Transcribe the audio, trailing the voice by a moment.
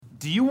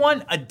Do you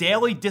want a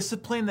daily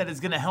discipline that is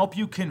going to help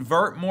you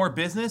convert more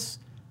business?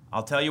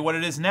 I'll tell you what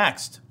it is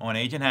next on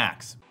Agent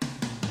Hacks.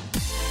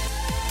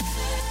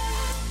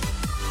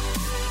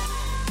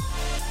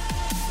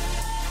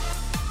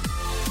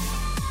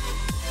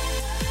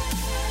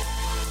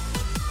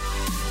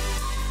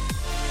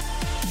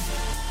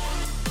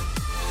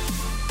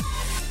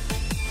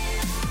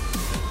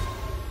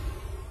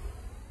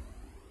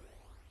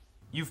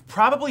 You've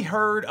probably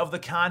heard of the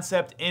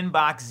concept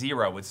Inbox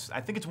Zero. I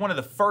think it's one of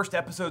the first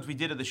episodes we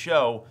did of the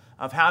show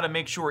of how to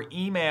make sure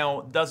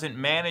email doesn't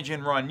manage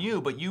and run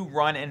you, but you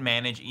run and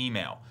manage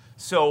email.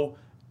 So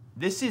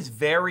this is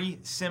very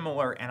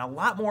similar and a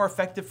lot more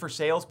effective for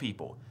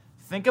salespeople.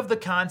 Think of the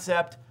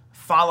concept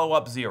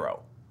Follow-Up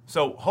Zero.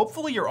 So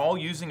hopefully you're all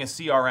using a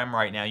CRM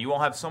right now. You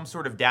all have some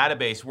sort of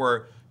database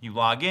where you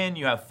log in,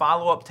 you have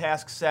follow-up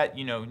tasks set,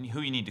 you know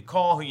who you need to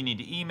call, who you need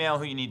to email,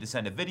 who you need to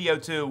send a video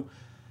to.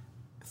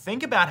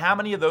 Think about how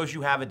many of those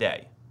you have a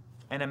day.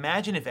 And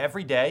imagine if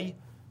every day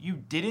you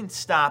didn't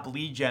stop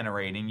lead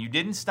generating, you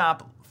didn't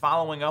stop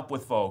following up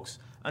with folks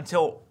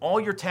until all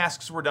your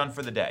tasks were done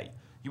for the day.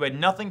 You had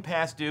nothing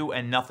past due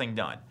and nothing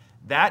done.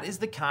 That is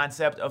the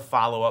concept of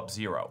Follow-Up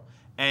Zero.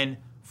 And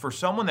for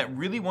someone that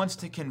really wants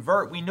to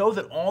convert, we know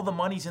that all the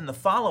money's in the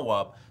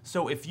follow-up.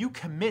 So if you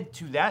commit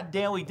to that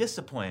daily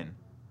discipline,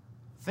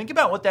 think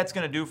about what that's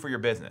going to do for your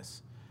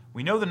business.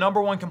 We know the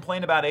number one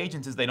complaint about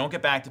agents is they don't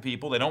get back to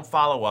people, they don't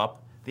follow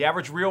up. The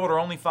average realtor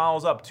only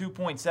follows up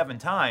 2.7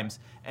 times,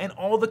 and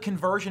all the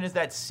conversion is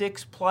that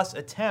 6+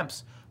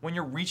 attempts when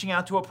you're reaching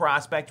out to a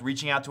prospect,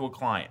 reaching out to a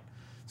client.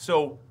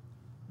 So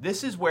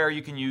this is where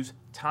you can use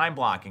time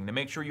blocking to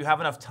make sure you have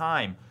enough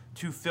time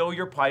to fill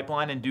your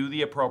pipeline and do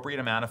the appropriate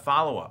amount of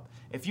follow-up.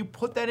 If you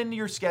put that into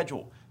your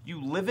schedule,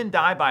 you live and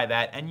die by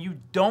that, and you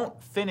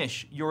don't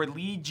finish your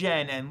lead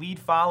gen and lead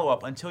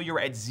follow-up until you're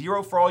at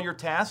zero for all your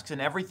tasks and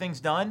everything's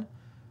done,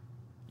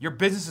 your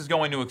business is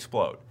going to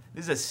explode.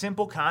 This is a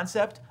simple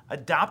concept.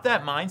 Adopt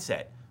that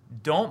mindset.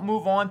 Don't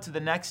move on to the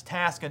next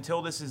task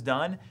until this is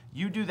done.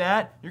 You do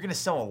that, you're going to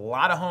sell a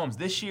lot of homes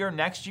this year,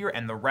 next year,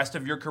 and the rest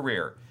of your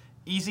career.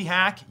 Easy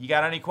hack. You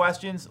got any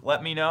questions?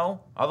 Let me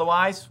know.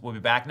 Otherwise, we'll be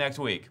back next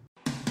week.